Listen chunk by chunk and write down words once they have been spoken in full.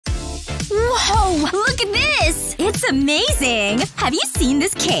Whoa! Look at this! It's amazing! Have you seen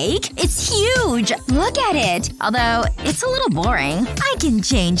this cake? It's huge! Look at it! Although, it's a little boring. I can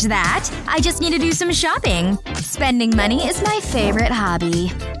change that. I just need to do some shopping. Spending money is my favorite hobby.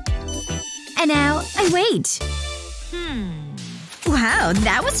 And now, I wait. Wow,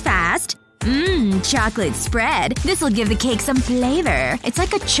 that was fast. Chocolate spread. This'll give the cake some flavor. It's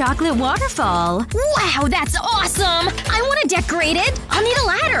like a chocolate waterfall. Wow, that's awesome! I want to decorate it! I'll need a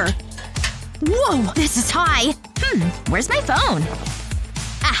ladder. Whoa, this is high. Where's my phone?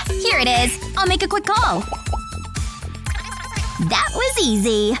 Ah, here it is. I'll make a quick call. That was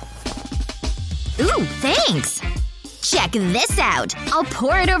easy. Ooh, thanks. Check this out. I'll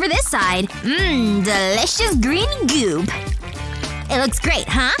pour it over this side. Delicious green goop. It looks great,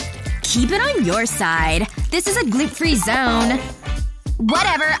 huh? Keep it on your side. This is a gluten-free zone.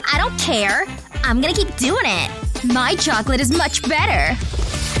 Whatever, I don't care. I'm gonna keep doing it. My chocolate is much better.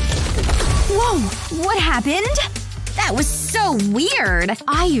 Whoa! What happened? That was so weird.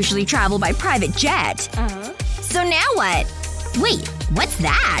 I usually travel by private jet. So now what? Wait, what's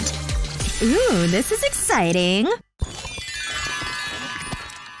that? Ooh, this is exciting.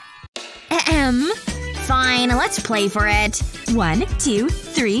 Fine, let's play for it. 1, 2,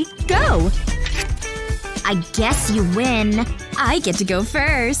 3, go! I guess you win. I get to go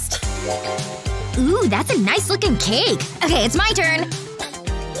first. Ooh, that's a nice-looking cake. Okay, it's my turn.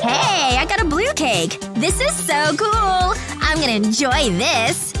 Hey, I got a blue cake. This is so cool. I'm gonna enjoy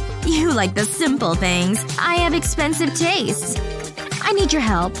this. You like the simple things. I have expensive tastes. I need your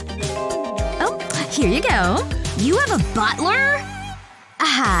help. Oh, here you go. You have a butler?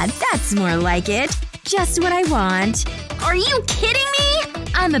 Ah, that's more like it. Just what I want. Are you kidding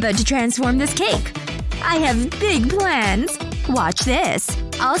me? I'm about to transform this cake. I have big plans. Watch this.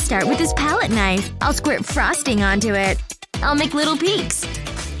 I'll start with this palette knife. I'll squirt frosting onto it. I'll make little peaks.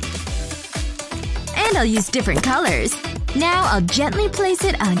 And I'll use different colors. Now I'll gently place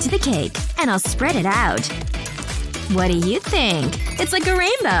it onto the cake. And I'll spread it out. What do you think? It's like a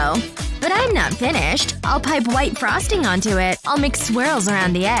rainbow. But I'm not finished. I'll pipe white frosting onto it. I'll make swirls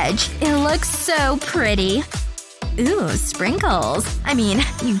around the edge. It looks so pretty. Ooh, sprinkles. I mean,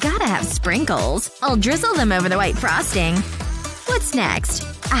 you gotta have sprinkles. I'll drizzle them over the white frosting. What's next?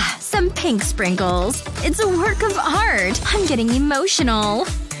 Ah, some pink sprinkles. It's a work of art. I'm getting emotional.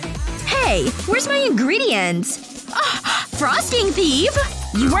 Hey, where's my ingredients? Ah, frosting thief!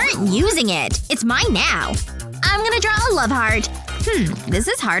 You weren't using it. It's mine now. I'm gonna draw a love heart. This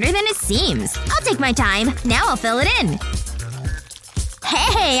is harder than it seems. I'll take my time. Now I'll fill it in.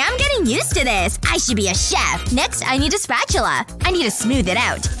 Hey, I'm getting used to this. I should be a chef. Next, I need a spatula. I need to smooth it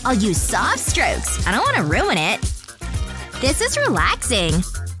out. I'll use soft strokes. I don't want to ruin it. This is relaxing.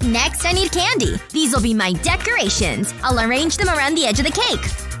 Next, I need candy. These will be my decorations. I'll arrange them around the edge of the cake.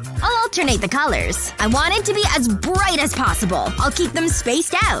 I'll alternate the colors. I want it to be as bright as possible. I'll keep them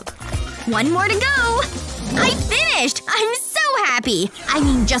spaced out. One more to go. I finished! I'm so happy! I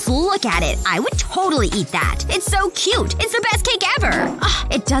mean, just look at it. I would totally eat that. It's so cute. It's the best cake ever! Ugh,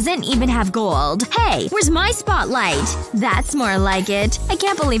 it doesn't even have gold. Hey, where's my spotlight? That's more like it. I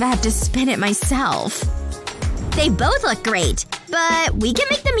can't believe I have to spin it myself. They both look great. But we can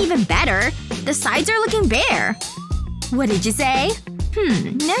make them even better. The sides are looking bare. What did you say?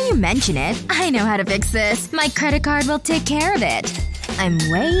 Now you mention it. I know how to fix this. My credit card will take care of it. I'm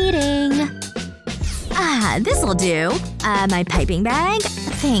waiting. Ah, this'll do. My piping bag?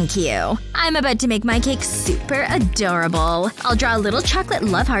 Thank you. I'm about to make my cake super adorable. I'll draw little chocolate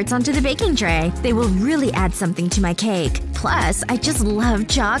love hearts onto the baking tray. They will really add something to my cake. Plus, I just love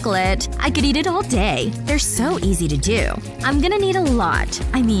chocolate. I could eat it all day. They're so easy to do. I'm gonna need a lot.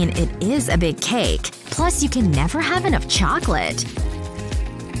 I mean, it is a big cake. Plus, you can never have enough chocolate.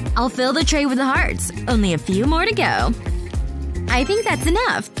 I'll fill the tray with the hearts. Only a few more to go. I think that's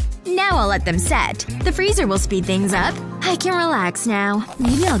enough. Now I'll let them set. The freezer will speed things up. I can relax now.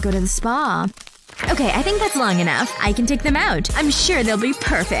 Maybe I'll go to the spa. Okay, I think that's long enough. I can take them out. I'm sure they'll be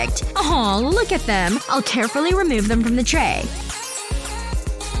perfect. Aw, look at them. I'll carefully remove them from the tray.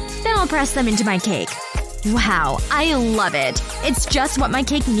 Then I'll press them into my cake. Wow, I love it. It's just what my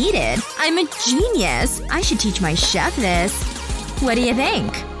cake needed. I'm a genius. I should teach my chef this. What do you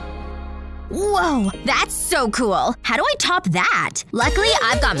think? Whoa, that's so cool. How do I top that? Luckily,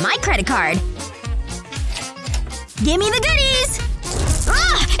 I've got my credit card. Give me the goodies!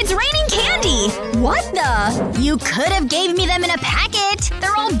 Ah! It's raining candy! What the? You could have gave me them in a packet!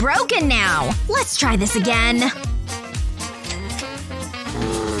 They're all broken now. Let's try this again.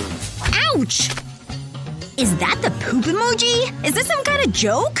 Ouch! Is that the poop emoji? Is this some kind of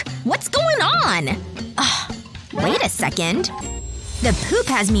joke? What's going on? Ugh. Wait a second. The poop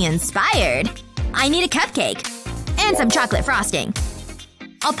has me inspired. I need a cupcake. And some chocolate frosting.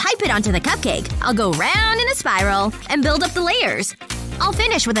 I'll pipe it onto the cupcake. I'll go round in a spiral and build up the layers. I'll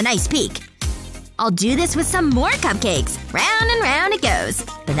finish with a nice peak. I'll do this with some more cupcakes. Round and round it goes.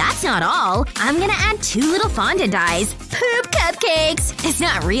 But that's not all. I'm gonna add 2 little fondant eyes. Poop cupcakes! It's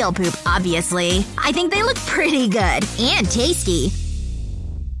not real poop, obviously. I think they look pretty good. And tasty.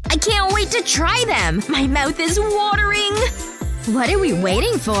 I can't wait to try them! My mouth is watering! What are we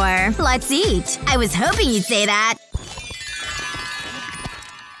waiting for? Let's eat. I was hoping you'd say that.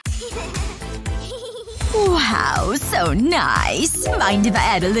 Wow, so nice. Mind if I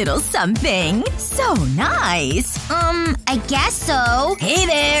add a little something? So nice. I guess so. Hey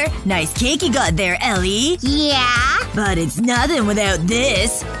there! Nice cake you got there, Ellie. Yeah? But it's nothing without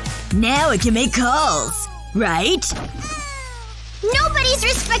this. Now it can make calls. Right? Nobody's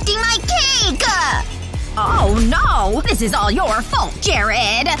respecting my cake! Oh no! This is all your fault,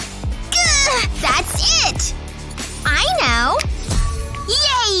 Jared! Gah, that's it! I know!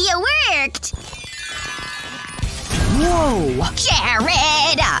 Yay, it worked! Whoa!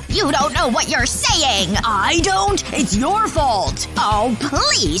 Jared! You don't know what you're saying! I don't? It's your fault! Oh,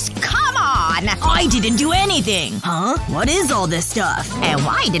 please, come on! I didn't do anything! Huh? What is all this stuff? And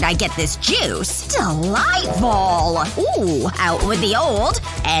why did I get this juice? Delightful! Ooh, out with the old,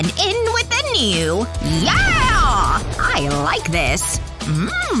 and in with the new. Yeah! I like this.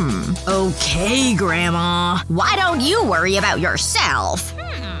 Okay, Grandma. Why don't you worry about yourself?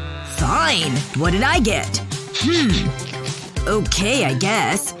 Fine. What did I get? Okay, I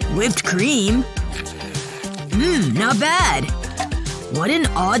guess. Whipped cream. Not bad. What an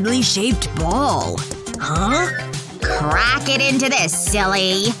oddly shaped ball. Huh? Crack it into this,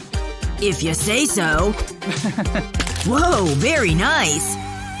 silly. If you say so. Whoa, very nice.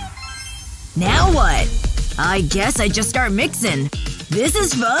 Now what? I guess I just start mixing. This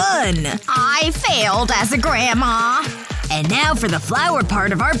is fun! I failed as a grandma. And now for the flower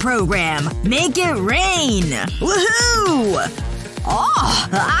part of our program. Make it rain! Woohoo! Oh!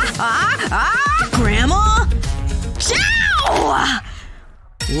 Grandma? Chow!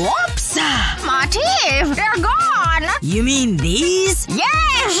 Whoops! My teeth, they're gone! You mean these?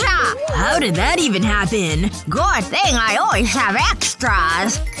 Yes! How did that even happen? Good thing I always have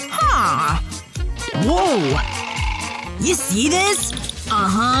extras. Huh. Whoa! You see this?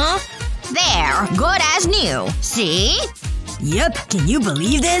 Uh-huh. There. Good as new. See? Yep. Can you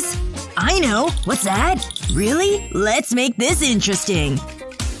believe this? I know. What's that? Really? Let's make this interesting.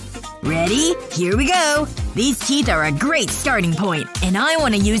 Ready? Here we go. These teeth are a great starting point. And I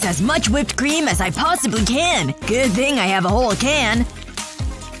want to use as much whipped cream as I possibly can. Good thing I have a whole can.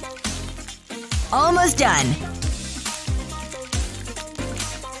 Almost done.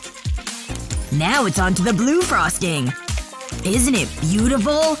 Now it's on to the blue frosting. Isn't it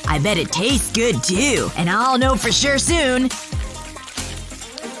beautiful? I bet it tastes good too. And I'll know for sure soon.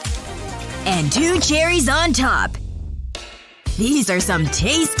 And 2 cherries on top. These are some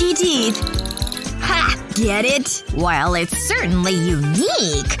tasty teeth. Ha! Get it? Well, it's certainly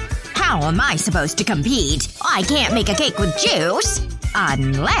unique. How am I supposed to compete? I can't make a cake with juice.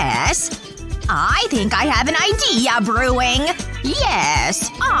 Unless… I think I have an idea brewing. Yes,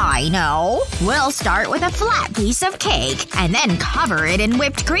 I know. We'll start with a flat piece of cake and then cover it in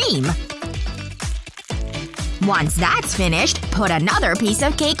whipped cream. Once that's finished, put another piece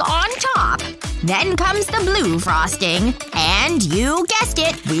of cake on top. Then comes the blue frosting. And you guessed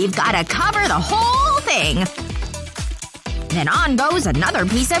it, we've gotta cover the whole thing. Then on goes another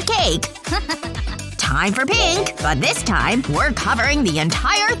piece of cake. Time for pink, but this time, we're covering the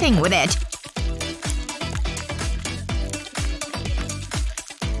entire thing with it.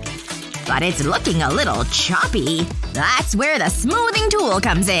 But it's looking a little choppy. That's where the smoothing tool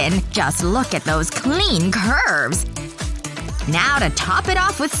comes in. Just look at those clean curves. Now to top it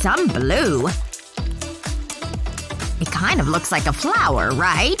off with some blue. It kind of looks like a flower,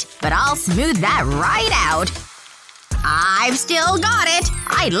 right? But I'll smooth that right out. I've still got it!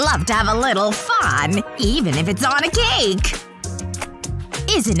 I'd love to have a little fun, even if it's on a cake.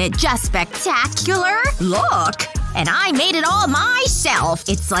 Isn't it just spectacular? Look! And I made it all myself.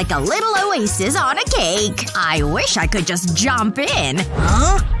 It's like a little oasis on a cake. I wish I could just jump in.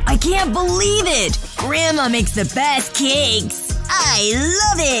 Huh? I can't believe it! Grandma makes the best cakes! I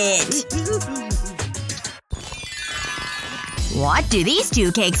love it! What do these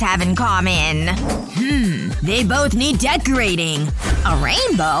 2 cakes have in common? They both need decorating. A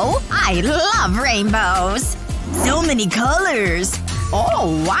rainbow? I love rainbows. So many colors.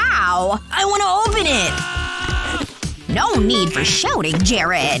 Oh, wow. I want to open it! No need for shouting,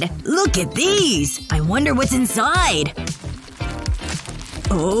 Jared. Look at these! I wonder what's inside.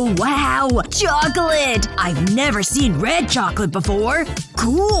 Oh, wow! Chocolate! I've never seen red chocolate before!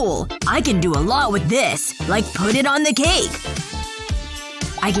 Cool! I can do a lot with this. Like put it on the cake.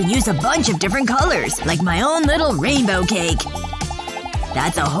 I can use a bunch of different colors, like my own little rainbow cake.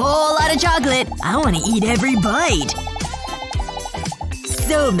 That's a whole lot of chocolate. I want to eat every bite.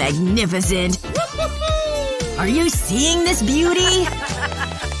 So magnificent. Are you seeing this beauty?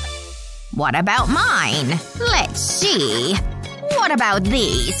 What about mine? Let's see. What about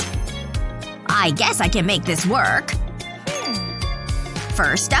these? I guess I can make this work.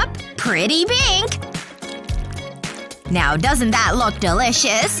 First up, pretty pink. Now doesn't that look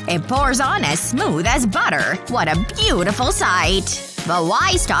delicious? It pours on as smooth as butter. What a beautiful sight. But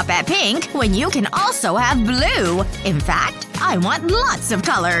why stop at pink when you can also have blue? In fact, I want lots of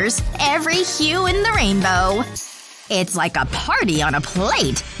colors. Every hue in the rainbow. It's like a party on a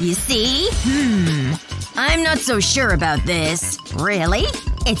plate, you see? I'm not so sure about this. Really?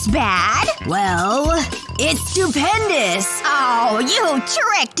 It's bad? Well, it's stupendous! Oh, you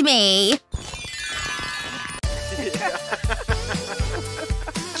tricked me!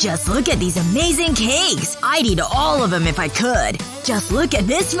 Just look at these amazing cakes! I'd eat all of them if I could. Just look at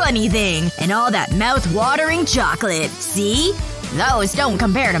this funny thing! And all that mouth-watering chocolate. See? Those don't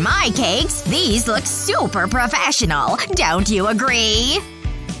compare to my cakes. These look super professional. Don't you agree?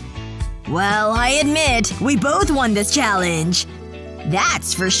 Well, I admit, we both won this challenge.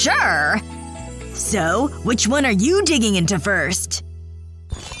 That's for sure. So, which one are you digging into first?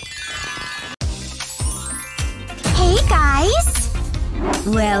 Hey, guys!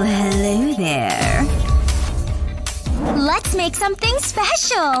 Well, hello there. Let's make something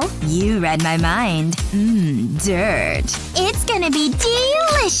special. You read my mind. Dirt. It's gonna be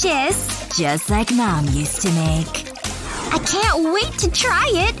delicious. Just like Mom used to make. I can't wait to try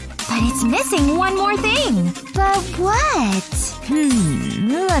it. But it's missing one more thing. But what?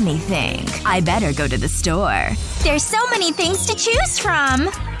 Let me think. I better go to the store. There's so many things to choose from.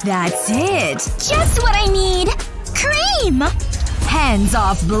 That's it. Just what I need. Cream! Hands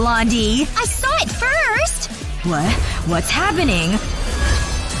off, Blondie. I saw it first. What? What's happening?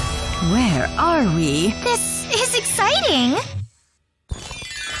 Where are we? This is exciting.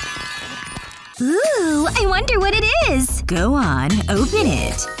 Ooh, I wonder what it is. Go on, open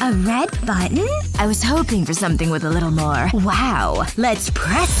it. A red button? I was hoping for something with a little more. Wow. Let's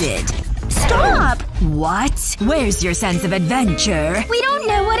press it. Stop! What? Where's your sense of adventure? We don't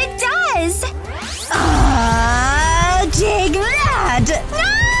know what it does. Take that!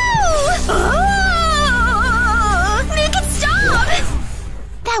 No! Make it stop!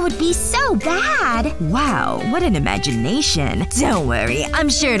 That would be so bad. Wow, what an imagination. Don't worry, I'm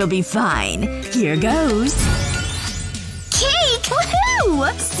sure it'll be fine. Here goes. Cake!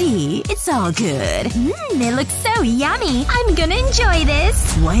 Woohoo! See? It's all good. It looks so yummy. I'm gonna enjoy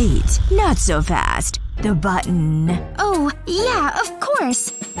this. Wait. Not so fast. The button. Oh, yeah, of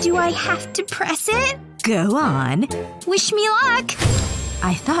course. Do I have to press it? Go on. Wish me luck.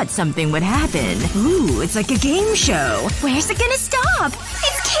 I thought something would happen. Ooh, it's like a game show. Where's it gonna stop?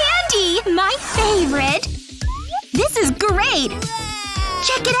 It's candy! My favorite! This is great!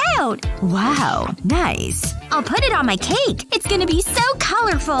 Check it out! Wow, nice. I'll put it on my cake. It's gonna be so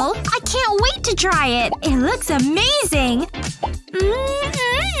colorful. I can't wait to try it. It looks amazing.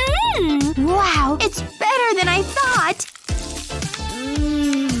 Wow, it's better than I thought.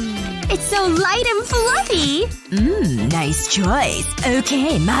 It's so light and fluffy. Nice choice.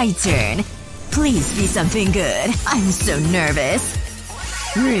 Okay, my turn. Please be something good. I'm so nervous.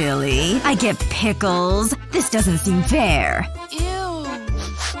 Really? I get pickles? This doesn't seem fair. Ew.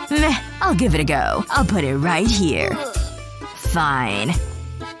 Meh, I'll give it a go. I'll put it right here. Fine.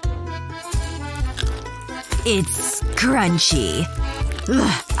 It's crunchy.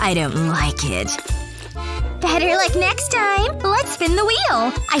 Ugh, I don't like it. Better luck next time. Let's spin the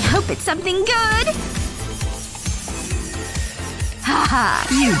wheel. I hope it's something good. Haha,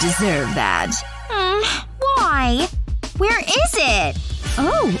 you deserve that. Why? Where is it?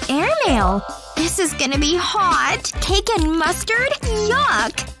 Oh, airmail. This is gonna be hot. Cake and mustard?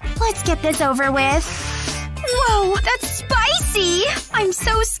 Yuck. Let's get this over with. Whoa, that's spicy! I'm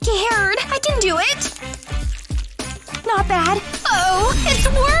so scared. I can do it. Not bad. Oh, it's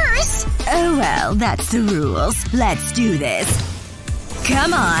worse! Oh well, that's the rules. Let's do this.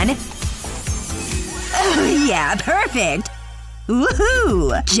 Come on. Oh yeah, perfect!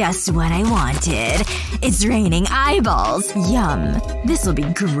 Woohoo! Just what I wanted. It's raining eyeballs. Yum. This'll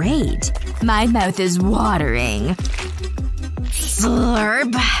be great. My mouth is watering.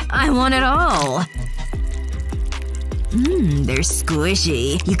 Slurp. I want it all. They're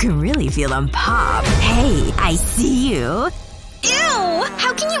squishy. You can really feel them pop. Hey, I see you. Ew!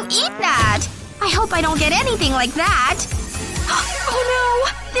 How can you eat that? I hope I don't get anything like that. Oh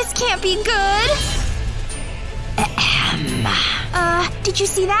no! This can't be good. Did you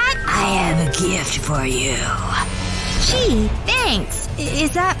see that? I have a gift for you. Gee, thanks.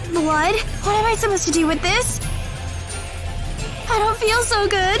 Is that blood? What am I supposed to do with this? I don't feel so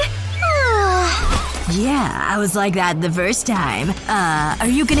good. Yeah, I was like that the first time. Are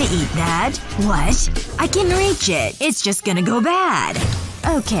you gonna eat that? What? I can reach it. It's just gonna go bad.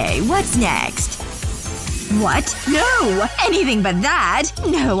 Okay, what's next? What? No! Anything but that!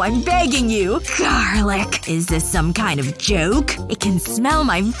 No, I'm begging you! Garlic! Is this some kind of joke? It can smell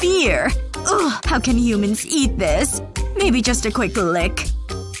my fear! Ugh, how can humans eat this? Maybe just a quick lick.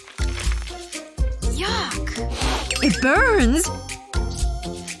 Yuck. It burns!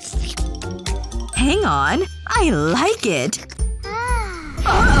 Hang on. I like it.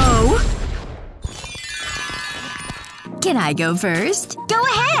 Uh-oh! Can I go first? Go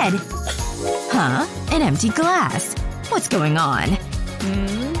ahead! Huh? An empty glass. What's going on?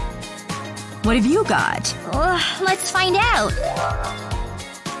 What have you got? Let's find out.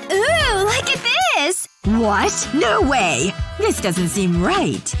 Ooh, look at this! What? No way! This doesn't seem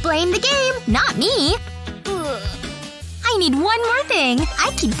right. Blame the game, not me. I need one more thing.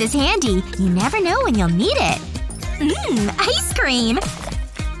 I keep this handy. You never know when you'll need it. Ice cream!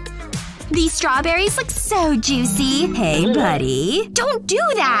 These strawberries look so juicy. Hey, buddy. Don't do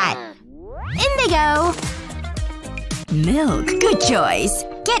that! In they go. Milk. Good choice.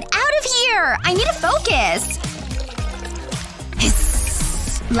 Get out of here! I need to focus.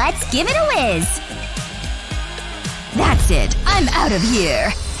 Let's give it a whiz. That's it. I'm out of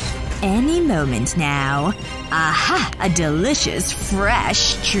here. Any moment now. Aha! A delicious,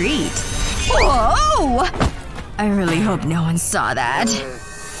 fresh treat. Whoa! I really hope no one saw that.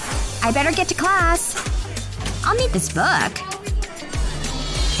 I better get to class. I'll need this book.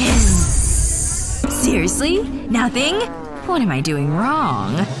 Seriously? Nothing? What am I doing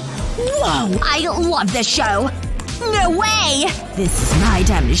wrong? Whoa! I love this show. No way! This is my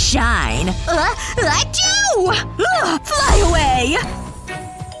time to shine. Achoo! Fly away!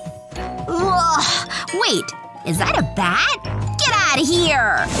 Wait. Is that a bat? Get out of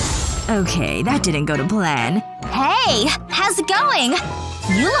here! Okay, that didn't go to plan. Hey! How's it going?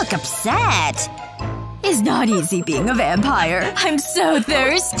 You look upset. It's not easy being a vampire. I'm so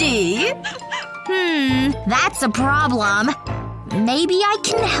thirsty. That's a problem. Maybe I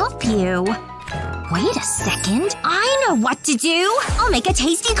can help you. Wait a second. I know what to do. I'll make a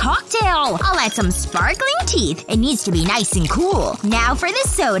tasty cocktail. I'll add some sparkling teeth. It needs to be nice and cool. Now for the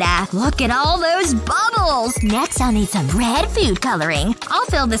soda. Look at all those bubbles. Next I'll need some red food coloring. I'll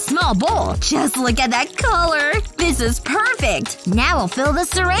fill the small bowl. Just look at that color. This is perfect. Now I'll fill the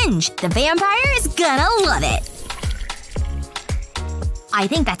syringe. The vampire is gonna love it. I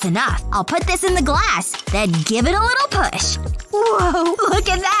think that's enough. I'll put this in the glass. Then give it a little push. Whoa, look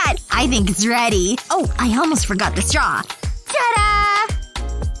at that! I think it's ready. Oh, I almost forgot the straw. Ta-da!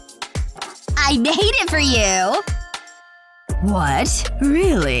 I made it for you! What?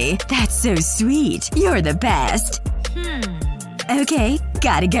 Really? That's so sweet. You're the best. Okay,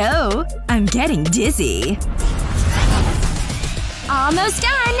 gotta go. I'm getting dizzy. Almost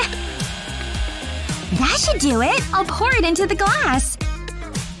done! That should do it. I'll pour it into the glass.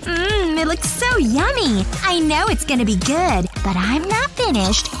 It looks so yummy. I know it's gonna be good. But I'm not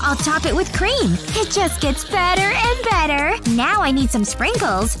finished. I'll top it with cream. It just gets better and better. Now I need some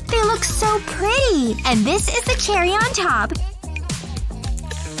sprinkles. They look so pretty. And this is the cherry on top.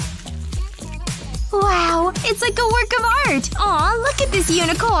 Wow. It's like a work of art. Aw, look at this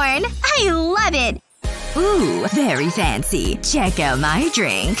unicorn. I love it. Ooh, very fancy. Check out my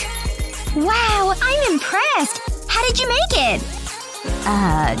drink. Wow, I'm impressed. How did you make it?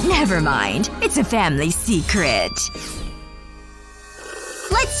 Never mind. It's a family secret.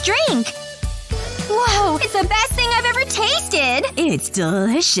 Let's drink! Whoa, it's the best thing I've ever tasted! It's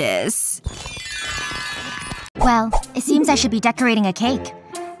delicious. Well, it seems I should be decorating a cake.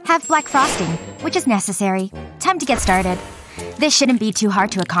 Have black frosting, which is necessary. Time to get started. This shouldn't be too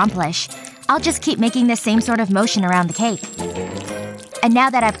hard to accomplish. I'll just keep making the same sort of motion around the cake. And now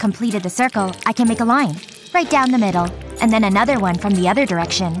that I've completed the circle, I can make a line. Right down the middle. And then another one from the other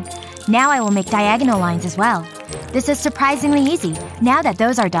direction. Now I will make diagonal lines as well. This is surprisingly easy. Now that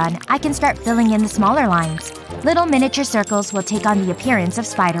those are done, I can start filling in the smaller lines. Little miniature circles will take on the appearance of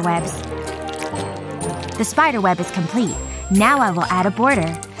spiderwebs. The spiderweb is complete. Now I will add a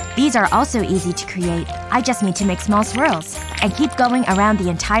border. These are also easy to create. I just need to make small swirls. And keep going around the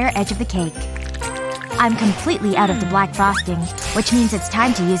entire edge of the cake. I'm completely out of the black frosting, which means it's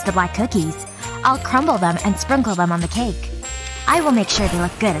time to use the black cookies. I'll crumble them and sprinkle them on the cake. I will make sure they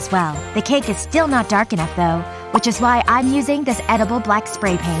look good as well. The cake is still not dark enough though, which is why I'm using this edible black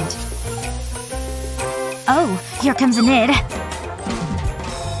spray paint. Oh, here comes a nid.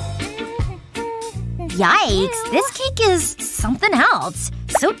 Yikes, this cake is something else.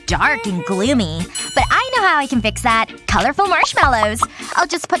 So dark and gloomy. But I know how I can fix that. Colorful marshmallows. I'll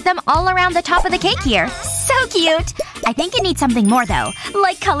just put them all around the top of the cake here. So cute! I think it needs something more though.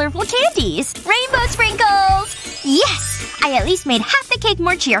 Like colorful candies. Rainbow sprinkles! Yes! I at least made half the cake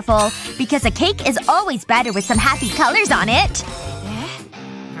more cheerful. Because a cake is always better with some happy colors on it.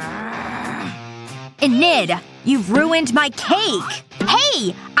 Enid, you've ruined my cake!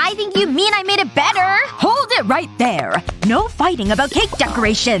 Hey! I think you mean I made it better! Hold it right there! No fighting about cake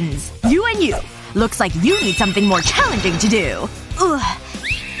decorations! You and you! Looks like you need something more challenging to do. Ugh.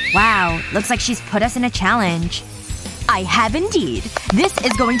 Wow, looks like she's put us in a challenge. I have indeed. This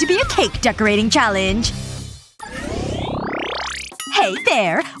is going to be a cake decorating challenge. Hey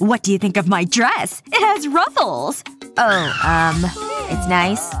there! What do you think of my dress? It has ruffles! Oh, it's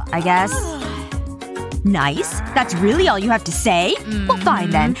nice, I guess. Nice? That's really all you have to say? Well fine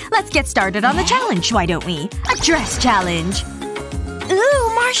then. Let's get started on the challenge, why don't we? A dress challenge.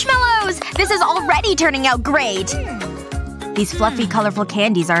 Ooh, marshmallows! This is already turning out great! These fluffy, colorful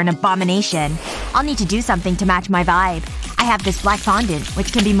candies are an abomination. I'll need to do something to match my vibe. I have this black fondant,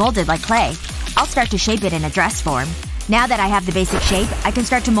 which can be molded like clay. I'll start to shape it in a dress form. Now that I have the basic shape, I can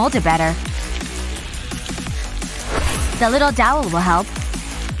start to mold it better. The little dowel will help.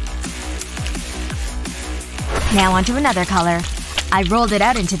 Now onto another color. I rolled it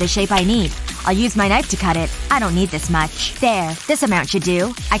out into the shape I need. I'll use my knife to cut it. I don't need this much. There. This amount should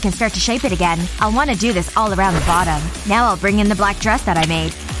do. I can start to shape it again. I'll want to do this all around the bottom. Now I'll bring in the black dress that I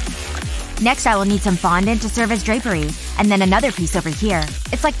made. Next I will need some fondant to serve as drapery. And then another piece over here.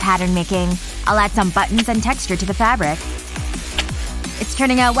 It's like pattern making. I'll add some buttons and texture to the fabric. It's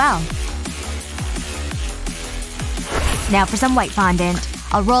turning out well. Now for some white fondant.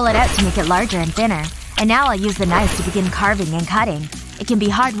 I'll roll it out to make it larger and thinner. And now I'll use the knife to begin carving and cutting. It can be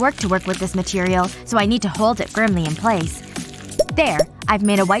hard work to work with this material, so I need to hold it firmly in place. There. I've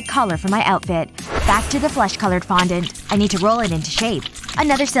made a white collar for my outfit. Back to the flesh-colored fondant. I need to roll it into shape.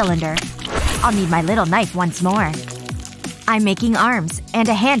 Another cylinder. I'll need my little knife once more. I'm making arms. And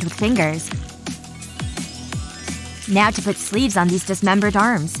a hand with fingers. Now to put sleeves on these dismembered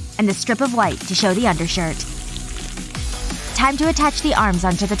arms. And the strip of white to show the undershirt. Time to attach the arms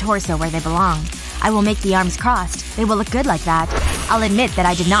onto the torso where they belong. I will make the arms crossed. They will look good like that. I'll admit that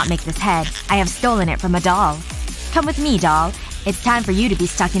I did not make this head. I have stolen it from a doll. Come with me, doll. It's time for you to be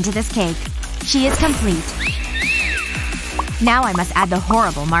stuck into this cake. She is complete. Now I must add the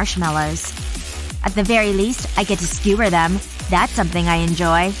horrible marshmallows. At the very least, I get to skewer them. That's something I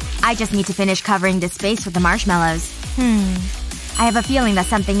enjoy. I just need to finish covering this space with the marshmallows. I have a feeling that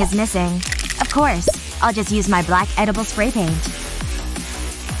something is missing. Of course. I'll just use my black edible spray paint.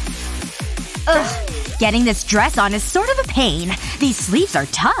 Ugh. Getting this dress on is sort of a pain. These sleeves are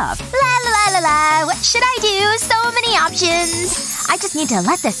tough. La la la la la. What should I do? So many options. I just need to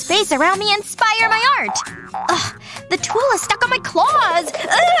let the space around me inspire my art. Ugh. The tool is stuck on my claws.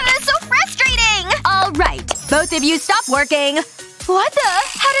 Ugh, so frustrating! Alright. Both of you stop working. What the?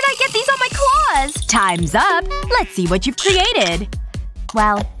 How did I get these on my claws? Time's up. Let's see what you've created.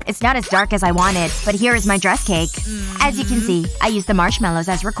 Well, it's not as dark as I wanted, but here is my dress cake. As you can see, I used the marshmallows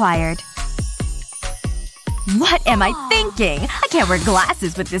as required. What am I thinking? I can't wear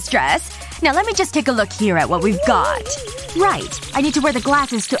glasses with this dress. Now let me just take a look here at what we've got. Right. I need to wear the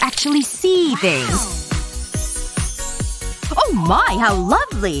glasses to actually see things. Oh my, how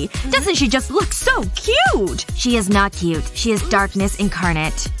lovely! Doesn't she just look so cute? She is not cute. She is darkness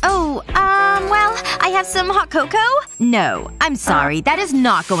incarnate. Oh, well, I have some hot cocoa? No. I'm sorry. That is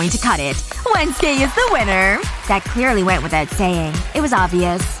not going to cut it. Wednesday is the winner. That clearly went without saying. It was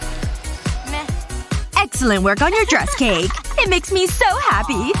obvious. Meh. Excellent work on your dress cake. It makes me so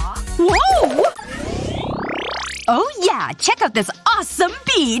happy. Whoa! Oh yeah, check out this awesome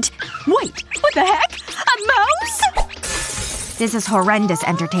bead! Wait, what the heck? A mouse? This is horrendous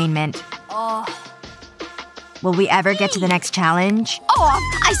entertainment. Will we ever get to the next challenge? Oh!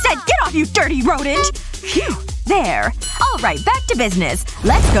 I said get off, you dirty rodent! Phew. There. Alright, back to business.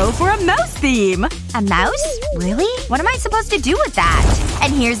 Let's go for a mouse theme. A mouse? Really? What am I supposed to do with that?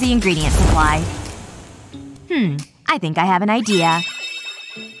 And here's the ingredient supply. I think I have an idea.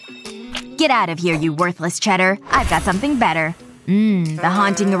 Get out of here, you worthless cheddar. I've got something better. The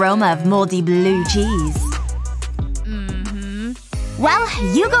haunting aroma of moldy blue cheese. Well,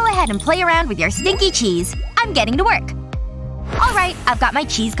 you go ahead and play around with your stinky cheese. I'm getting to work. Alright, I've got my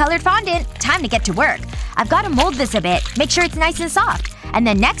cheese-colored fondant. Time to get to work. I've gotta mold this a bit. Make sure it's nice and soft. And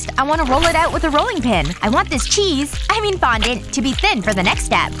then next, I want to roll it out with a rolling pin. I want this fondant, to be thin for the next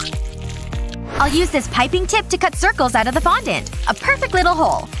step. I'll use this piping tip to cut circles out of the fondant. A perfect little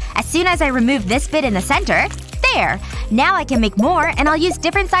hole. As soon as I remove this bit in the center… there! Now I can make more, and I'll use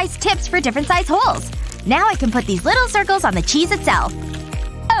different size tips for different size holes. Now I can put these little circles on the cheese itself.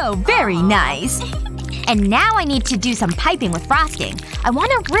 Oh, very nice. And now I need to do some piping with frosting. I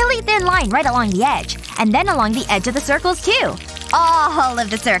want a really thin line right along the edge. And then along the edge of the circles, too. All of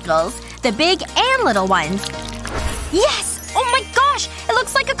the circles. The big and little ones. Yes! Oh my gosh! It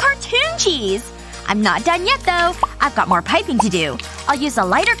looks like a cartoon cheese! I'm not done yet, though. I've got more piping to do. I'll use a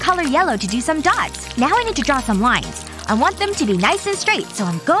lighter color yellow to do some dots. Now I need to draw some lines. I want them to be nice and straight, so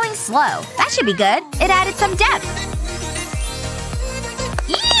I'm going slow. That should be good. It added some depth.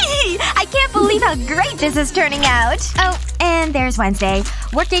 Eee! I can't believe how great this is turning out. Oh, and there's Wednesday.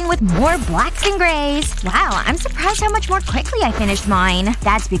 Working with more blacks and grays. Wow, I'm surprised how much more quickly I finished mine.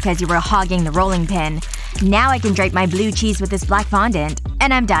 That's because you were hogging the rolling pin. Now I can drape my blue cheese with this black fondant.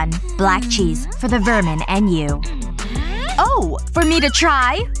 And I'm done. Black cheese. For the vermin and you. Oh, for me to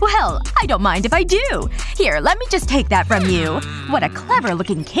try? Well, I don't mind if I do. Here, let me just take that from you. What a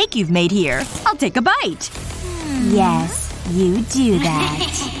clever-looking cake you've made here. I'll take a bite. Yes, you do that.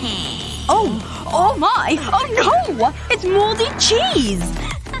 Oh my! Oh no! It's moldy cheese!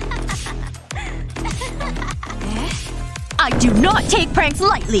 I do not take pranks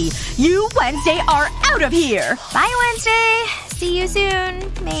lightly. You, Wednesday, are out of here! Bye, Wednesday. See you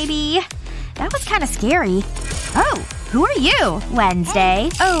soon. Maybe. That was kinda scary. Oh. Who are you, Wednesday?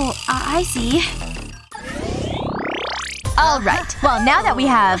 Oh, I see. Alright. Well, now that we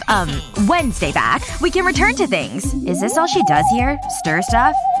have, Wednesday back, we can return to things. Is this all she does here? Stir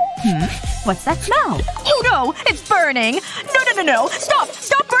stuff? What's that smell? Oh no! It's burning! No! Stop!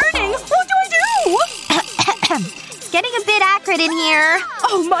 Stop burning! What do I do? It's getting a bit acrid in here.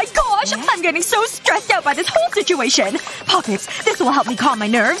 Oh my gosh! I'm getting so stressed out by this whole situation. Poppets, this will help me calm my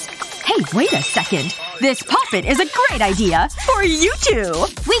nerves. Hey, wait a second. This poppet is a great idea. For you two.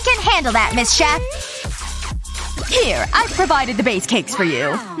 We can handle that, Miss Chef. Here, I've provided the base cakes for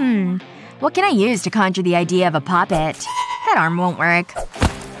you. What can I use to conjure the idea of a poppet? That arm won't work.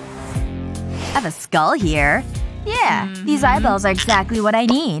 I have a skull here. Yeah, these eyeballs are exactly what I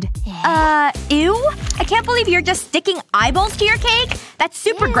need. Ew? I can't believe you're just sticking eyeballs to your cake? That's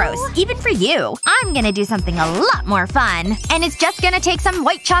super gross, even for you. I'm gonna do something a lot more fun. And it's just gonna take some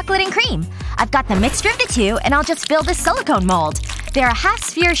white chocolate and cream. I've got the mixture of the two, and I'll just fill this silicone mold. They're a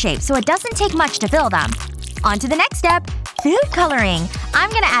half-sphere shape, so it doesn't take much to fill them. On to the next step. Food coloring. I'm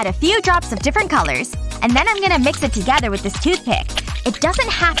gonna add a few drops of different colors. And then I'm gonna mix it together with this toothpick. It doesn't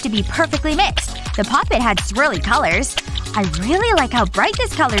have to be perfectly mixed. The poppet had swirly colors. I really like how bright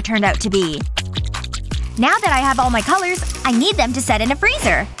this color turned out to be. Now that I have all my colors, I need them to set in a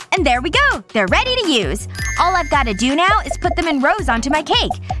freezer. And there we go! They're ready to use. All I've gotta do now is put them in rows onto my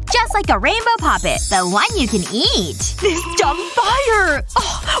cake. Just like a rainbow poppet. The one you can eat. This dumb fire!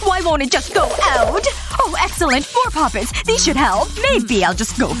 Oh, why won't it just go out? Oh, excellent. More poppets. These should help. Maybe I'll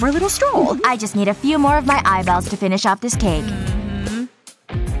just go for a little stroll. I just need a few more of my eyeballs to finish off this cake.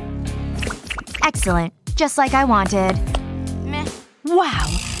 Excellent. Just like I wanted. Meh. Wow.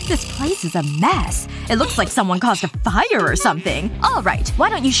 This place is a mess. It looks like someone caused a fire or something. Alright, why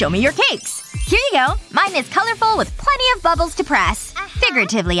don't you show me your cakes? Here you go. Mine is colorful with plenty of bubbles to press.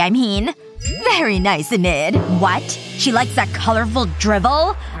 Figuratively, I mean. Very nice, Enid. What? She likes that colorful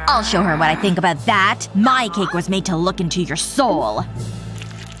drivel? I'll show her what I think about that. My cake was made to look into your soul.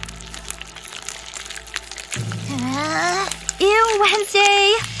 Ew,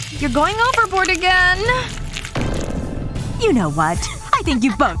 Wednesday. You're going overboard again. You know what? I think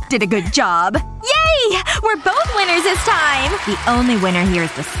you both did a good job. Yay! We're both winners this time! The only winner here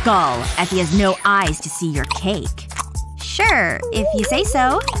is the skull, as he has no eyes to see your cake. Sure, if you say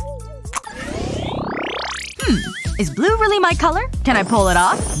so. Is blue really my color? Can I pull it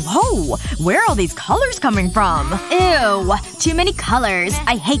off? Whoa! Where are all these colors coming from? Ew. Too many colors.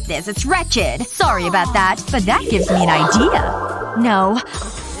 I hate this. It's wretched. Sorry about that, but that gives me an idea. No.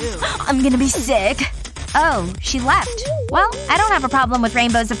 I'm gonna be sick. Oh, she left. Well, I don't have a problem with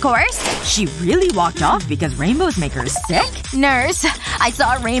rainbows, of course. She really walked off because rainbows make her sick? Nurse, I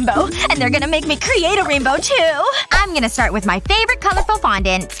saw a rainbow, and they're gonna make me create a rainbow, too! I'm gonna start with my favorite colorful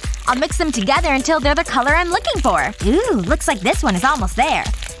fondants. I'll mix them together until they're the color I'm looking for. Ooh, looks like this one is almost there.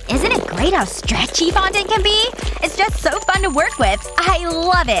 Isn't it great how stretchy fondant can be? It's just so fun to work with. I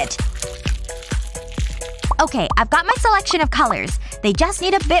love it. Okay, I've got my selection of colors. They just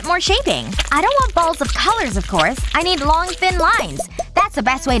need a bit more shaping. I don't want balls of colors, of course. I need long, thin lines. That's the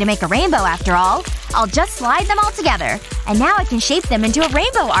best way to make a rainbow, after all. I'll just slide them all together. And now I can shape them into a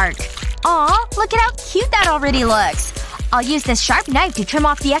rainbow arc. Aw, look at how cute that already looks. I'll use this sharp knife to trim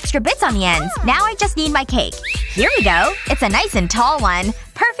off the extra bits on the ends. Now I just need my cake. Here we go. It's a nice and tall one.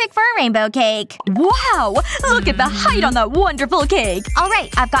 Perfect for a rainbow cake. Wow! Look at the height on that wonderful cake!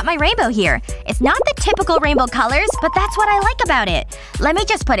 Alright, I've got my rainbow here. It's not the typical rainbow colors, but that's what I like about it. Let me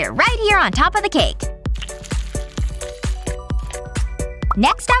just put it right here on top of the cake.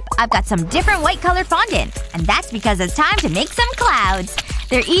 Next up, I've got some different white colored fondant. And that's because it's time to make some clouds.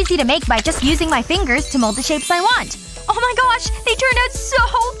 They're easy to make by just using my fingers to mold the shapes I want. Oh my gosh! They turned out so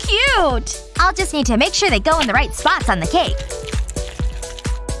cute! I'll just need to make sure they go in the right spots on the cake.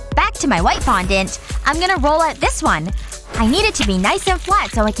 Back to my white fondant. I'm gonna roll out this one. I need it to be nice and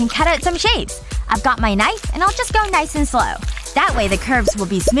flat so I can cut out some shapes. I've got my knife and I'll just go nice and slow. That way the curves will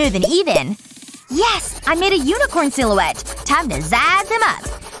be smooth and even. Yes! I made a unicorn silhouette. Time to zazz him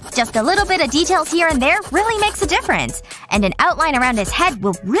up. Just a little bit of details here and there really makes a difference. And an outline around his head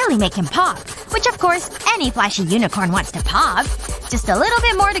will really make him pop. Which of course, any flashy unicorn wants to pop. Just a little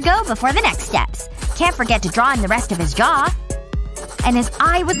bit more to go before the next steps. Can't forget to draw in the rest of his jaw. And his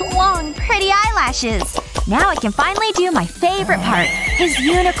eye with long, pretty eyelashes. Now I can finally do my favorite part. His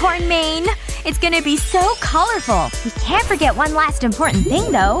unicorn mane. It's gonna be so colorful. We can't forget one last important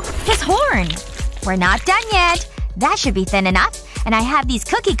thing though. His horn. We're not done yet. That should be thin enough. And I have these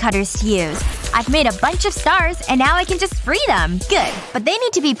cookie cutters to use. I've made a bunch of stars and now I can just free them. Good. But they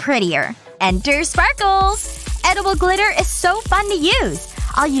need to be prettier. Enter sparkles! Edible glitter is so fun to use.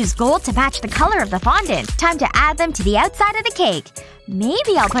 I'll use gold to match the color of the fondant. Time to add them to the outside of the cake.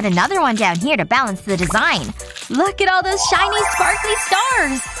 Maybe I'll put another one down here to balance the design. Look at all those shiny, sparkly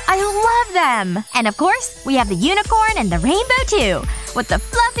stars! I love them! And of course, we have the unicorn and the rainbow too. With the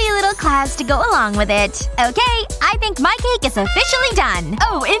fluffy little clouds to go along with it. Okay, I think my cake is officially done.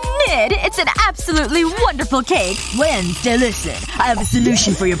 Oh, and Nid, it's an absolutely wonderful cake! Wednesday, listen. I have a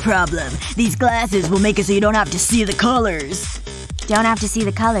solution for your problem. These glasses will make it so you don't have to see the colors. Don't have to see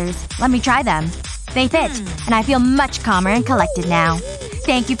the colors. Let me try them. They fit. And I feel much calmer and collected now.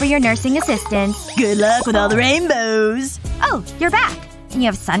 Thank you for your nursing assistance. Good luck with all the rainbows. Oh, you're back. And you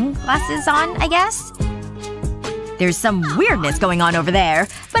have sunglasses on, I guess? There's some weirdness going on over there,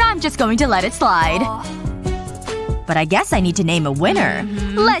 but I'm just going to let it slide. But I guess I need to name a winner.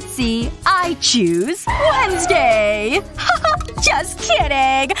 Let's see. I choose Wednesday! Just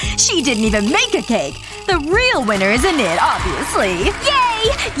kidding! She didn't even make a cake! The real winner is a Nid, obviously.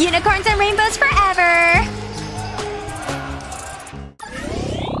 Yay! Unicorns and rainbows forever!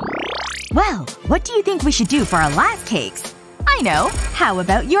 Well, what do you think we should do for our last cakes? I know. How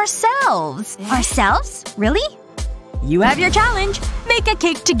about yourselves? Ourselves? Really? You have your challenge. Make a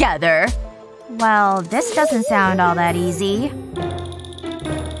cake together. Well, this doesn't sound all that easy.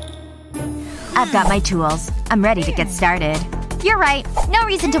 I've got my tools. I'm ready to get started. You're right. No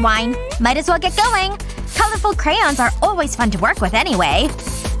reason to whine. Might as well get going. Colorful crayons are always fun to work with anyway.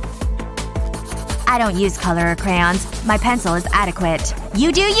 I don't use color or crayons. My pencil is adequate.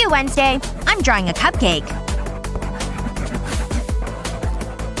 You do you, Wednesday. I'm drawing a cupcake.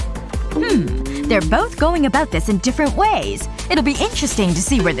 They're both going about this in different ways. It'll be interesting to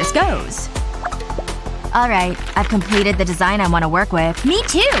see where this goes. Alright, I've completed the design I want to work with. Me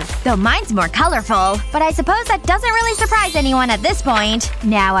too! Though mine's more colorful. But I suppose that doesn't really surprise anyone at this point.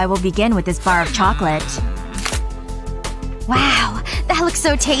 Now I will begin with this bar of chocolate. Wow. That looks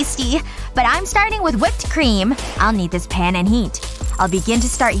so tasty. But I'm starting with whipped cream. I'll need this pan and heat. I'll begin to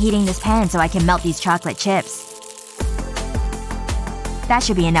start heating this pan so I can melt these chocolate chips. That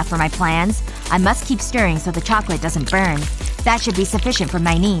should be enough for my plans. I must keep stirring so the chocolate doesn't burn. That should be sufficient for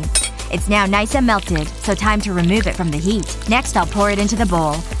my needs. It's now nice and melted, so time to remove it from the heat. Next I'll pour it into the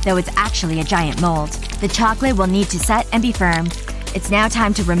bowl, though it's actually a giant mold. The chocolate will need to set and be firm. It's now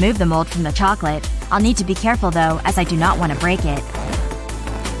time to remove the mold from the chocolate. I'll need to be careful though, as I do not want to break it.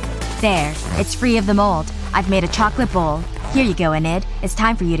 There. It's free of the mold. I've made a chocolate bowl. Here you go, Enid. It's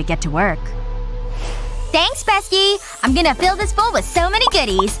time for you to get to work. Thanks, bestie! I'm gonna fill this bowl with so many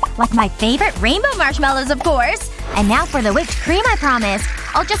goodies. Like my favorite rainbow marshmallows, of course. And now for the whipped cream I promised.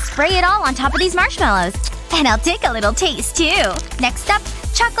 I'll just spray it all on top of these marshmallows. And I'll take a little taste, too. Next up,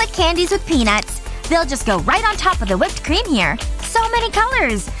 chocolate candies with peanuts. They'll just go right on top of the whipped cream here. So many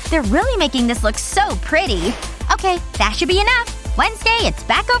colors! They're really making this look so pretty. Okay, that should be enough. Wednesday, it's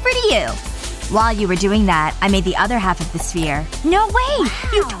back over to you. While you were doing that, I made the other half of the sphere. No way!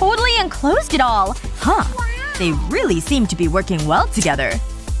 You totally enclosed it all! Huh. They really seem to be working well together.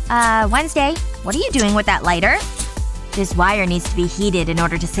 Wednesday, what are you doing with that lighter? This wire needs to be heated in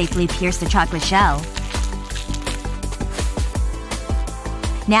order to safely pierce the chocolate shell.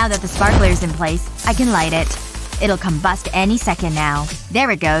 Now that the sparkler's in place, I can light it. It'll combust any second now. There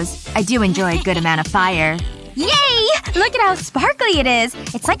it goes. I do enjoy a good amount of fire. Yay! Look at how sparkly it is!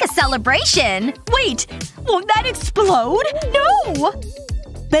 It's like a celebration! Wait! Won't that explode? No!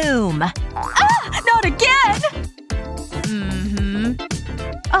 Boom. Ah! Not again!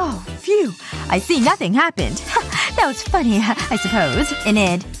 Oh, phew. I see nothing happened. That was funny, I suppose.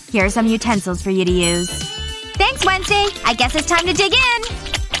 Enid, here are some utensils for you to use. Thanks, Wednesday. I guess it's time to dig in.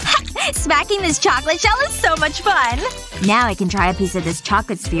 Smacking this chocolate shell is so much fun. Now I can try a piece of this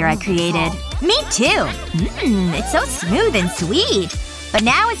chocolate sphere I created. Me too. It's so smooth and sweet. But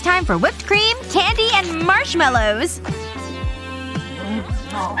now it's time for whipped cream, candy, and marshmallows.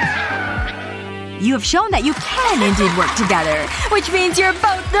 You have shown that you can indeed work together. Which means you're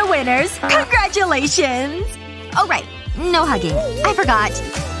both the winners. Congratulations! Oh right. No hugging. I forgot.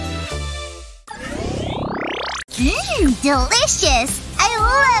 Delicious! I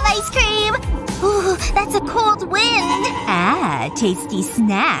love ice cream! Ooh, that's a cold wind. Ah, tasty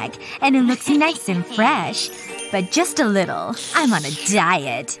snack. And it looks nice and fresh. But just a little. I'm on a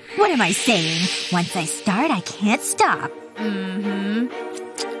diet. What am I saying? Once I start, I can't stop. My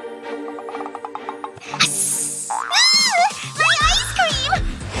ice cream!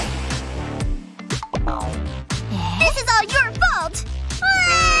 This is all your fault!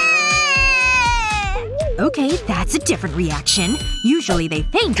 Okay, that's a different reaction. Usually they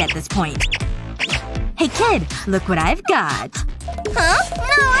faint at this point. Hey kid, look what I've got. Huh?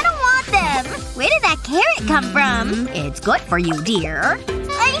 No, I don't want them. Where did that carrot come from? It's good for you, dear.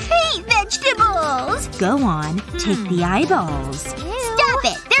 I hate vegetables! Go on, take the eyeballs. Stop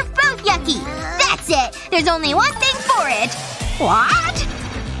it! They're both yucky! That's it! There's only one thing for it! What?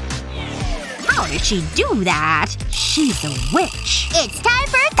 How did she do that? She's a witch. It's time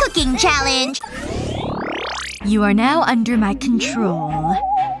for a cooking challenge! You are now under my control.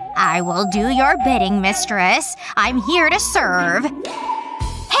 I will do your bidding, mistress. I'm here to serve.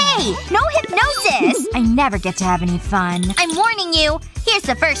 Hey! No hypnosis! I never get to have any fun. I'm warning you. Here's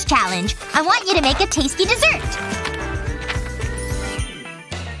the first challenge. I want you to make a tasty dessert.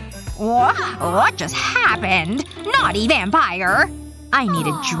 What just happened? Naughty vampire! I need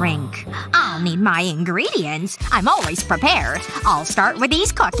a drink. I'll need my ingredients. I'm always prepared. I'll start with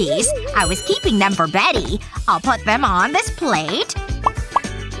these cookies. I was keeping them for Betty. I'll put them on this plate.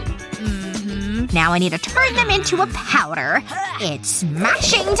 Now I need to turn them into a powder. It's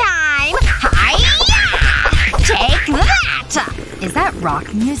smashing time! Hi-ya! Take that! Is that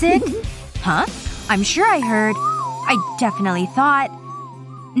rock music? Huh? I'm sure I heard… I definitely thought…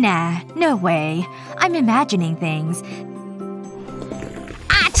 Nah, no way. I'm imagining things.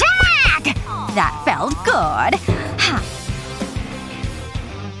 Attack! That felt good. Ha.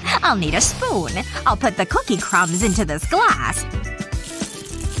 I'll need a spoon. I'll put the cookie crumbs into this glass.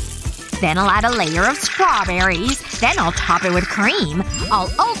 Then I'll add a layer of strawberries. Then I'll top it with cream. I'll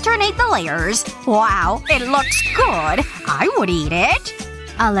alternate the layers. Wow, it looks good. I would eat it.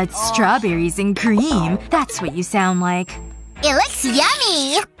 I'll add strawberries and cream. That's what you sound like. It looks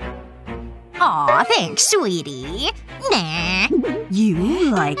yummy! Aw, thanks, sweetie. Nah. You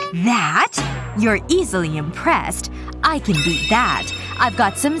like that? You're easily impressed. I can beat that. I've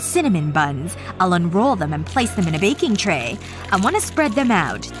got some cinnamon buns. I'll unroll them and place them in a baking tray. I want to spread them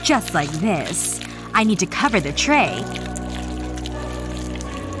out, just like this. I need to cover the tray.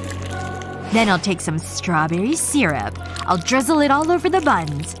 Then I'll take some strawberry syrup. I'll drizzle it all over the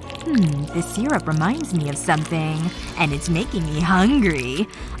buns. The syrup reminds me of something. And it's making me hungry.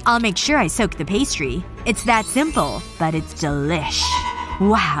 I'll make sure I soak the pastry. It's that simple, but it's delish.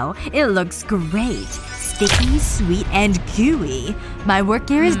 Wow, it looks great. Sticky, sweet, and gooey. My work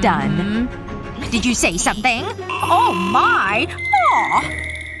here is done. Did you say something? Oh my! Aw!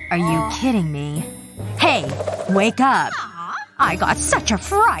 Are you kidding me? Hey, wake up. I got such a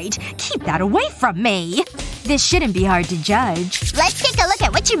fright. Keep that away from me. This shouldn't be hard to judge. Let's take a look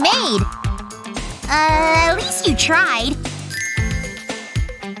at what you made. At least you tried.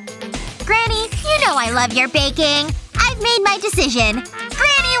 Granny, you know I love your baking. I've made my decision.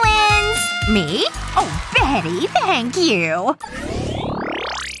 Granny wins! Me? Oh, Betty, thank you.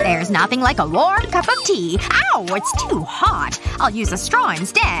 There's nothing like a warm cup of tea. Ow, it's too hot. I'll use a straw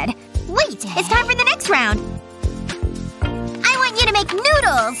instead. Wait, it's time for the next round. I want you to make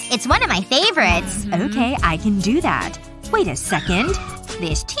noodles. It's one of my favorites. Okay, I can do that. Wait a second.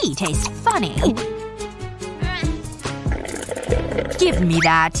 This tea tastes funny. Give me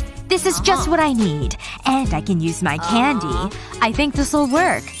that. This is just what I need. And I can use my candy. I think this'll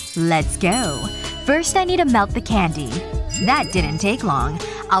work. Let's go. First I need to melt the candy. That didn't take long.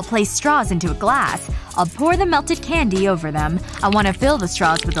 I'll place straws into a glass. I'll pour the melted candy over them. I want to fill the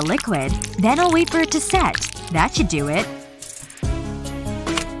straws with the liquid. Then I'll wait for it to set. That should do it.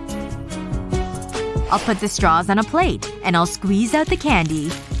 I'll put the straws on a plate. And I'll squeeze out the candy.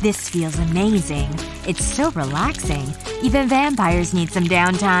 This feels amazing. It's so relaxing. Even vampires need some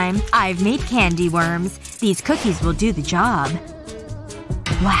downtime. I've made candy worms. These cookies will do the job.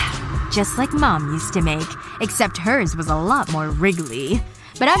 Wow. Just like Mom used to make. Except hers was a lot more wriggly.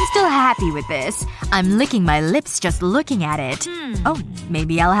 But I'm still happy with this. I'm licking my lips just looking at it. Oh,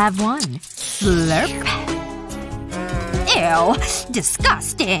 maybe I'll have one. Slurp. Ew.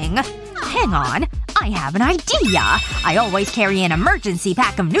 Disgusting. Hang on. I have an idea. I always carry an emergency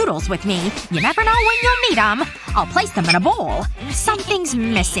pack of noodles with me. You never know when you'll need them. I'll place them in a bowl. Something's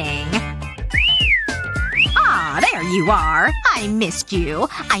missing. Ah, there you are. I missed you.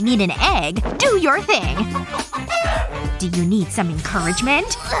 I need an egg. Do your thing. Do you need some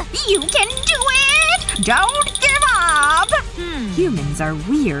encouragement? You can do it! Don't give up! Humans are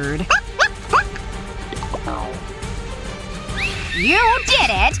weird. You did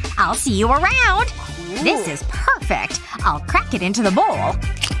it! I'll see you around. This is perfect. I'll crack it into the bowl.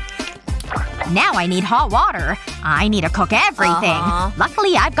 Now I need hot water. I need to cook everything.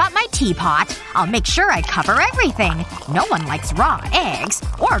 Luckily I've got my teapot. I'll make sure I cover everything. No one likes raw eggs.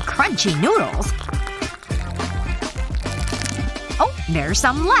 Or crunchy noodles. Oh, there's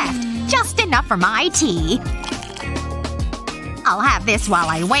some left. Just enough for my tea. I'll have this while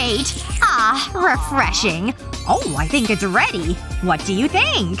I wait. Ah, refreshing. Oh, I think it's ready. What do you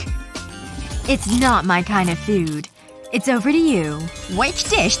think? It's not my kind of food. It's over to you. Which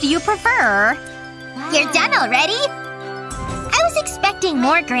dish do you prefer? You're done already? I was expecting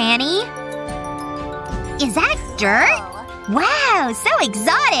more, Granny. Is that dirt? Wow, so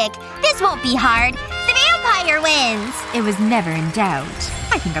exotic. This won't be hard. The vampire wins! It was never in doubt.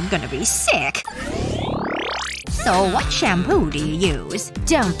 I think I'm gonna be sick. So what shampoo do you use?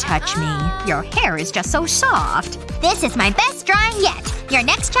 Don't touch me. Your hair is just so soft. This is my best drawing yet. Your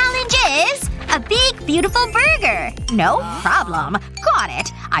next challenge is a big, beautiful burger. No problem. Got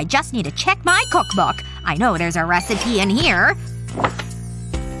it. I just need to check my cookbook. I know there's a recipe in here.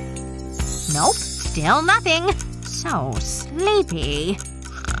 Nope. Still nothing. So sleepy.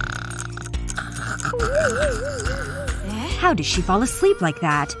 How does she fall asleep like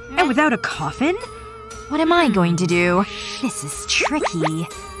that? And without a coffin? What am I going to do? This is tricky.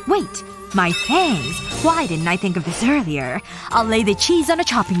 Wait. My fangs. Why didn't I think of this earlier? I'll lay the cheese on a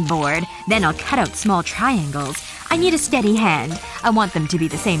chopping board. Then I'll cut out small triangles. I need a steady hand. I want them to be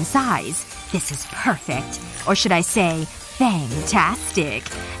the same size. This is perfect. Or should I say, fantastic.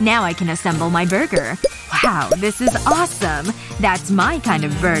 Now I can assemble my burger. Wow, this is awesome. That's my kind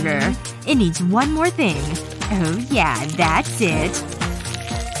of burger. It needs one more thing. Oh yeah, that's it.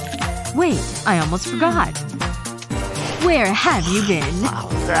 Wait, I almost forgot. Where have you been?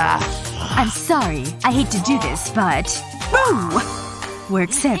 I'm sorry. I hate to do this, but… Boo!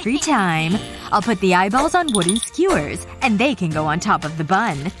 Works every time. I'll put the eyeballs on wooden skewers, and they can go on top of the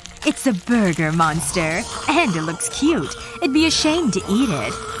bun. It's a burger monster. And it looks cute. It'd be a shame to eat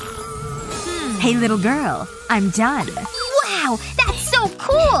it. Hey little girl. I'm done. Wow! That's so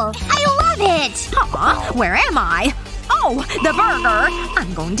cool! I love it! Huh? Where am I? Oh! The burger!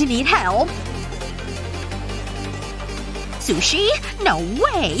 I'm going to need help. Sushi? No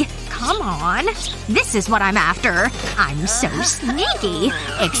way! Come on. This is what I'm after. I'm so sneaky.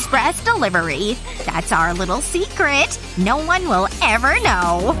 Express delivery. That's our little secret. No one will ever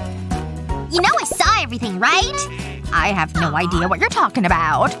know. You know I saw everything, right? I have no idea what you're talking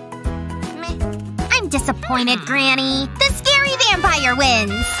about. I'm disappointed, Granny. The scary vampire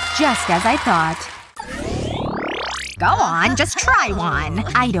wins! Just as I thought. Go on, just try one.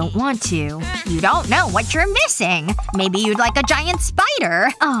 I don't want to. You don't know what you're missing. Maybe you'd like a giant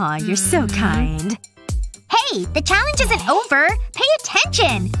spider. Aw, you're so kind. Hey, the challenge isn't over. Pay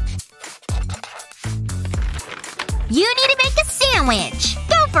attention. You need to make a sandwich.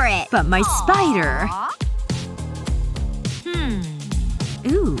 Go for it. But my spider…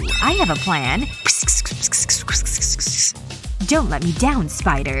 Ooh, I have a plan. Don't let me down,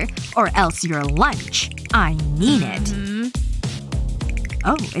 spider. Or else you're lunch. I mean it.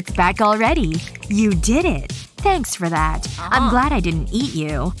 Oh, it's back already. You did it. Thanks for that. I'm glad I didn't eat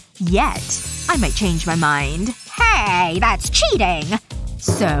you. Yet. I might change my mind. Hey, that's cheating!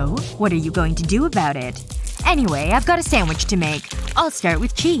 So, what are you going to do about it? Anyway, I've got a sandwich to make. I'll start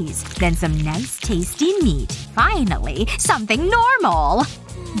with cheese. Then some nice tasty meat. Finally, something normal!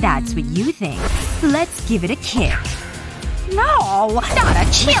 That's what you think. Let's give it a kick. No! Not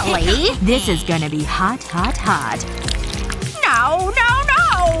a chili! This is gonna be hot, hot, hot. No, no,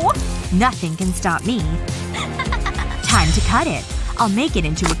 no! Nothing can stop me. Time to cut it. I'll make it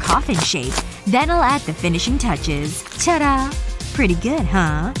into a coffin shape. Then I'll add the finishing touches. Ta-da! Pretty good,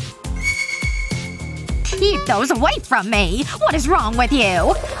 huh? Keep those away from me! What is wrong with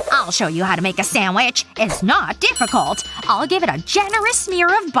you? I'll show you how to make a sandwich. It's not difficult. I'll give it a generous smear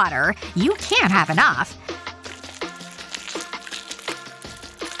of butter. You can't have enough.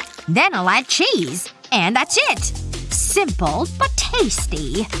 Then I'll add cheese. And that's it. Simple, but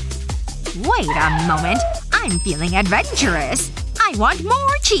tasty. Wait a moment. I'm feeling adventurous. I want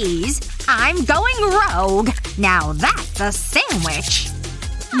more cheese. I'm going rogue. Now that's a sandwich.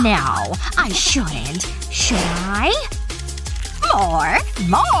 No, I shouldn't. Should I? More.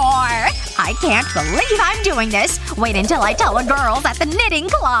 More! I can't believe I'm doing this. Wait until I tell the girls at the knitting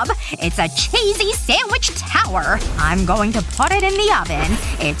club. It's a cheesy sandwich tower. I'm going to put it in the oven.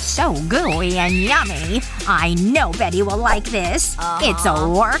 It's so gooey and yummy. I know Betty will like this. It's a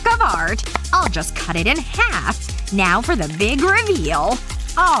work of art. I'll just cut it in half. Now for the big reveal.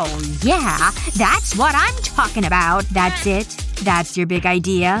 Oh, yeah. That's what I'm talking about. That's it? That's your big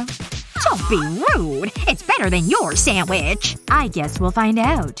idea? Don't be rude. It's better than your sandwich. I guess we'll find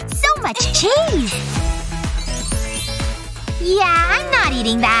out. So much cheese! Yeah, I'm not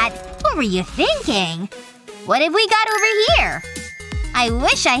eating that. What were you thinking? What have we got over here? I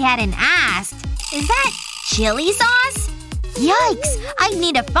wish I hadn't asked. Is that chili sauce? Yikes! I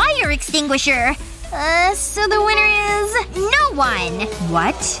need a fire extinguisher. So the winner is… no one!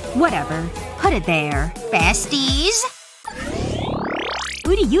 What? Whatever. Put it there. Besties?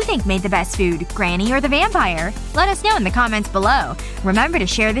 Who do you think made the best food? Granny or the vampire? Let us know in the comments below. Remember to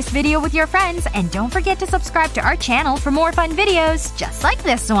share this video with your friends, and don't forget to subscribe to our channel for more fun videos just like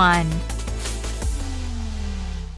this one.